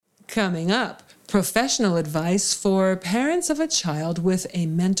Coming up, professional advice for parents of a child with a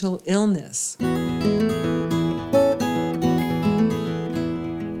mental illness.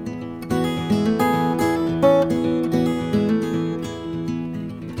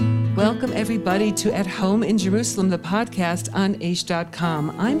 Welcome, everybody, to At Home in Jerusalem, the podcast on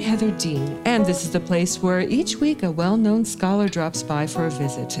Aish.com. I'm Heather Dean, and this is the place where each week a well-known scholar drops by for a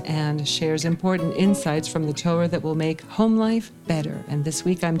visit and shares important insights from the Torah that will make home life better. And this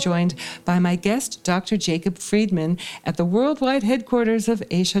week I'm joined by my guest, Dr. Jacob Friedman, at the worldwide headquarters of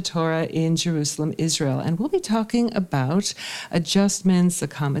Aish HaTorah in Jerusalem, Israel. And we'll be talking about adjustments,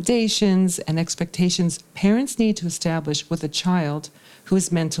 accommodations, and expectations parents need to establish with a child who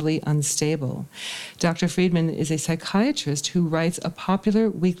is mentally unstable. Dr. Friedman is a psychiatrist who writes a popular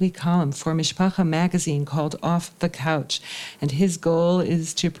weekly column for Mishpacha magazine called Off the Couch, and his goal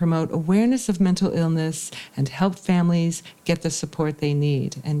is to promote awareness of mental illness and help families get the support they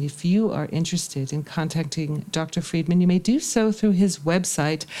need. And if you are interested in contacting Dr. Friedman, you may do so through his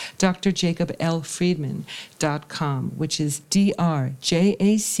website, drjacoblfriedman.com, which is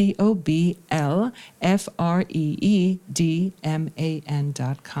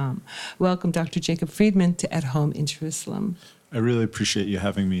drjacoblfreedman.com. Welcome, Dr. Jacob Friedman, to At Home in Jerusalem. I really appreciate you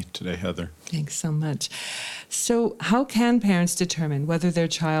having me today, Heather. Thanks so much. So how can parents determine whether their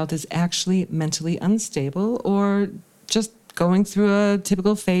child is actually mentally unstable or just going through a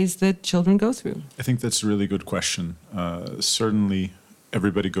typical phase that children go through? I think that's a really good question. Certainly,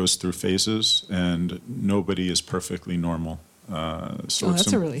 everybody goes through phases, and nobody is perfectly normal.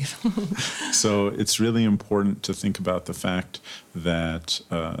 That's a relief. So it's really important to think about the fact that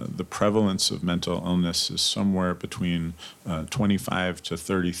the prevalence of mental illness is somewhere between 25 to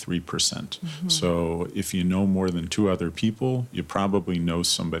 33%. Mm-hmm. So if you know more than two other people, you probably know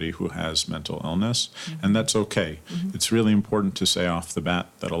somebody who has mental illness, mm-hmm. and that's okay. Mm-hmm. It's really important to say off the bat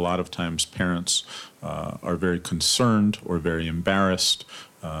that a lot of times parents are very concerned or very embarrassed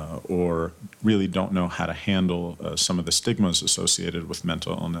or really don't know how to handle some of the stigmas associated with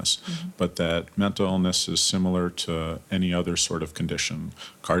mental illness, mm-hmm. but that mental illness is similar to any other sort of condition,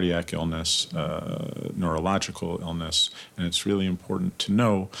 cardiac illness, neurological illness, and it's really important to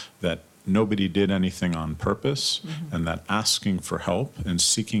know that nobody did anything on purpose, mm-hmm. and that asking for help and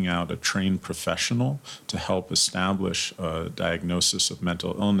seeking out a trained professional to help establish a diagnosis of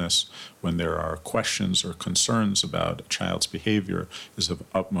mental illness when there are questions or concerns about a child's behavior is of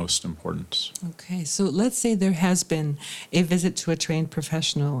utmost importance. Okay, so let's say there has been a visit to a trained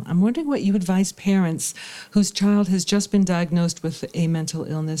professional. I'm wondering what you advise parents whose child has just been diagnosed with a mental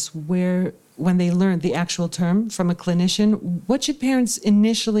illness when they learn the actual term from a clinician, what should parents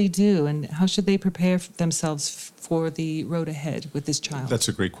initially do, and how should they prepare themselves for the road ahead with this child? That's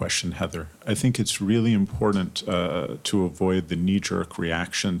a great question, Heather. I think it's really important to avoid the knee-jerk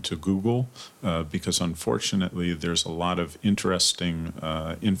reaction to Google because, unfortunately, there's a lot of interesting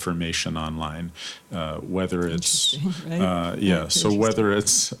information online, whether it's right? So whether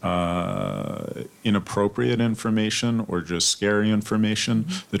it's inappropriate information or just scary information,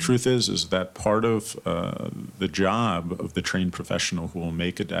 mm-hmm. the truth is that part of the job of the trained professional who will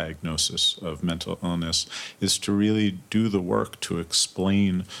make a diagnosis of mental illness is to really do the work to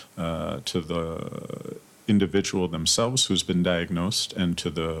explain to the individual themselves who's been diagnosed and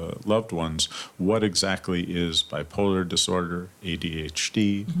to the loved ones what exactly is bipolar disorder,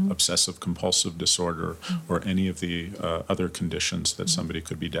 ADHD, mm-hmm. obsessive compulsive disorder, mm-hmm. or any of the other conditions that somebody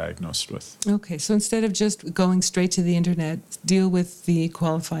could be diagnosed with. Okay, so instead of just going straight to the internet, deal with the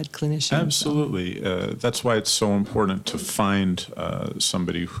qualified clinician. Absolutely. That's why it's so important to find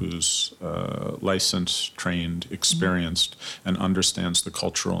somebody who's licensed, trained, experienced, mm-hmm. and understands the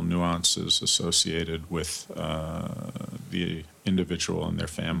cultural nuances associated with the individual and their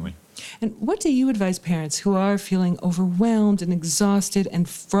family. And what do you advise parents who are feeling overwhelmed and exhausted and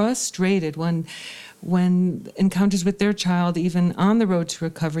frustrated when encounters with their child, even on the road to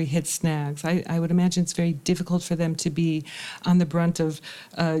recovery, hit snags? I would imagine it's very difficult for them to be on the brunt of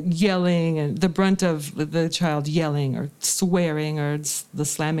yelling and the brunt of the child yelling or swearing or the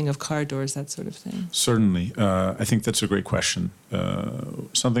slamming of car doors, that sort of thing. Certainly. I think that's a great question.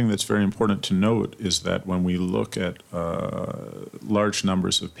 Something that's very important to note is that when we look at large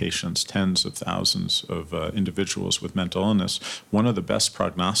numbers of patients, tens of thousands of individuals with mental illness, one of the best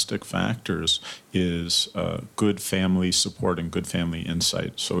prognostic factors is good family support and good family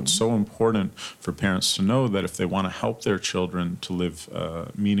insight. So it's so important for parents to know that if they want to help their children to live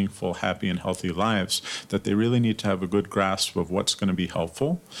meaningful, happy, and healthy lives, that they really need to have a good grasp of what's going to be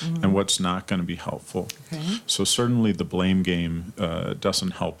helpful and what's not going to be helpful. Okay. So certainly the blame game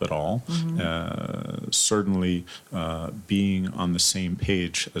doesn't help at all. Certainly being on the same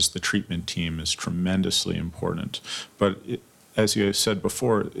page as the treatment team is tremendously important. But as you said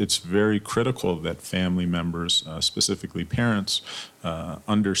before, it's very critical that family members, specifically parents,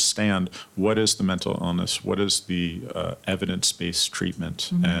 understand what is the mental illness, what is the evidence-based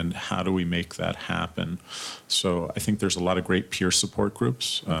treatment, and how do we make that happen. So I think there's a lot of great peer support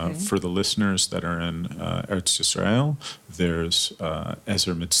groups. For the listeners that are in Eretz Yisrael, there's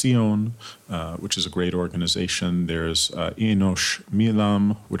Ezer Mitzion, which is a great organization. There's Enosh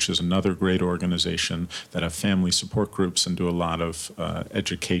Milam, which is another great organization that have family support groups and do a lot of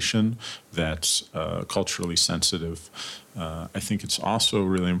education that's culturally sensitive. I think it's also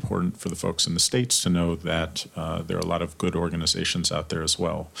really important for the folks in the States to know that there are a lot of good organizations out there as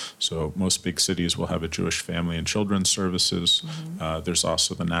well. So most big cities will have a Jewish Family and Children's Services. There's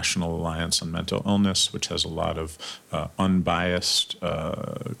also the National Alliance on Mental Illness, which has a lot of unbiased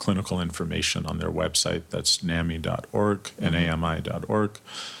clinical information on their website. That's NAMI.org, NAMI.org.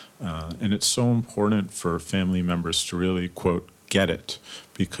 And it's so important for family members to really, quote, get it,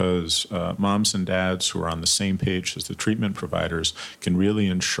 because moms and dads who are on the same page as the treatment providers can really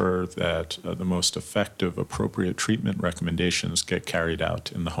ensure that the most effective, appropriate treatment recommendations get carried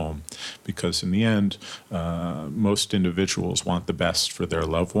out in the home. Because in the end, most individuals want the best for their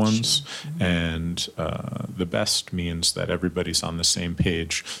loved ones, and the best means that everybody's on the same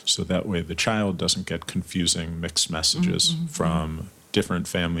page, so that way the child doesn't get confusing mixed messages from different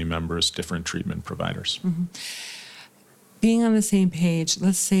family members, different treatment providers. Being on the same page,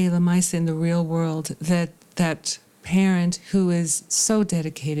 let's say Lamaisa in the real world, that parent who is so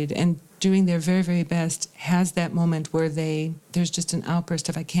dedicated and doing their very, very best has that moment where there's just an outburst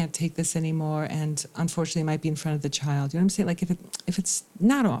of, I can't take this anymore, and unfortunately it might be in front of the child. You know what I'm saying? Like if it's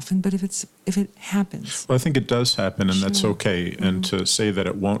not often, but if it happens. Well, I think it does happen, and that's okay. And to say that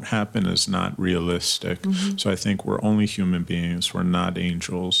it won't happen is not realistic. So I think we're only human beings. We're not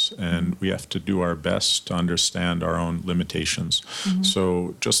angels, and we have to do our best to understand our own limitations.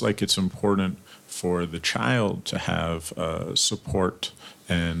 So just like it's important for the child to have support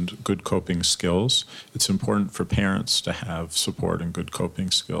and good coping skills, it's important for parents to have support and good coping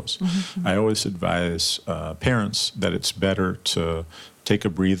skills. I always advise parents that it's better to take a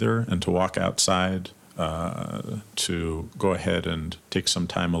breather and to walk outside, to go ahead and take some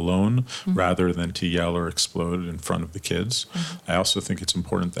time alone rather than to yell or explode in front of the kids. I also think it's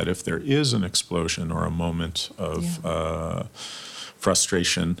important that if there is an explosion or a moment of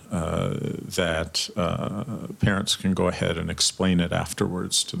frustration, that parents can go ahead and explain it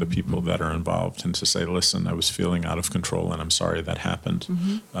afterwards to the people that are involved, and to say, listen, I was feeling out of control and I'm sorry that happened.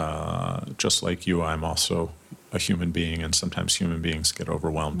 Just like you, I'm also a human being, and sometimes human beings get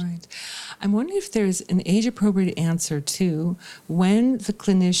overwhelmed. Right. I'm wondering if there's an age-appropriate answer to when the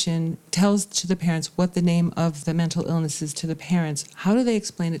clinician tells to the parents what the name of the mental illness is to the parents. How do they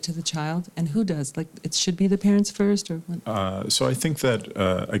explain it to the child, and who does? Like, it should be the parents first, or what? So I think that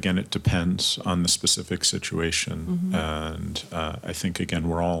again, it depends on the specific situation, and I think again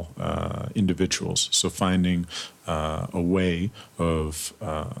we're all individuals. So finding a way of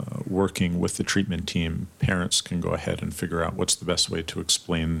working with the treatment team, parents can go ahead and figure out what's the best way to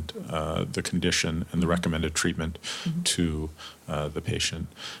explain the condition and the recommended treatment to the patient.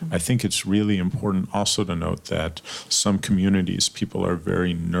 I think it's really important also to note that some communities, people are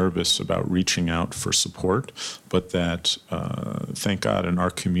very nervous about reaching out for support, but that, thank God, in our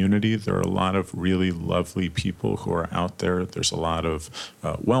community, there are a lot of really lovely people who are out there. There's a lot of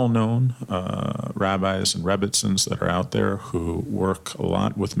well-known rabbis and rebbitzins that are out there who work a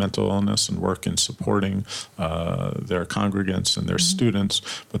lot with mental illness and work in supporting their congregants and their students,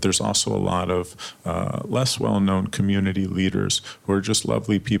 but there's also a lot of less well-known community leaders who are just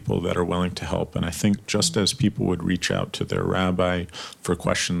lovely people that are willing to help. And I think just as people would reach out to their rabbi for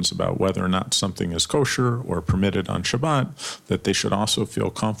questions about whether or not something is kosher or permitted on Shabbat, that they should also feel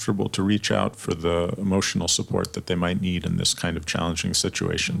comfortable to reach out for the emotional support that they might need in this kind of challenging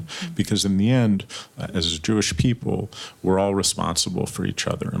situation. Because in the end, as Jewish people, we're all responsible for each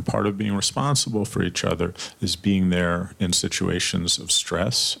other. And part of being responsible for each other is being there in situations of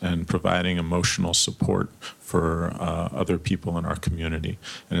stress and providing emotional support for other people in our community.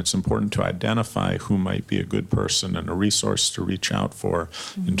 And it's important to identify who might be a good person and a resource to reach out for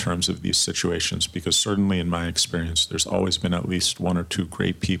in terms of these situations, because certainly in my experience, there's always been at least one or two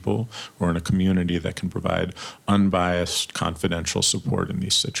great people who are in a community that can provide unbiased, confidential support in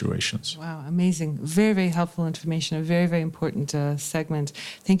these situations. Wow, amazing. Very, very helpful information, a very, very important segment.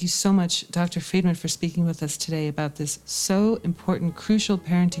 Thank you so much, Dr. Friedman, for speaking with us today about this so important, crucial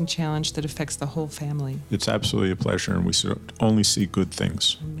parenting challenge that affects the whole family. It's absolutely a pleasure, and we only see good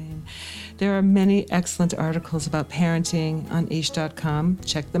things. Amen. There are many excellent articles about parenting on aish.com.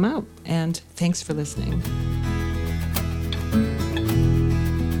 Check them out, and thanks for listening.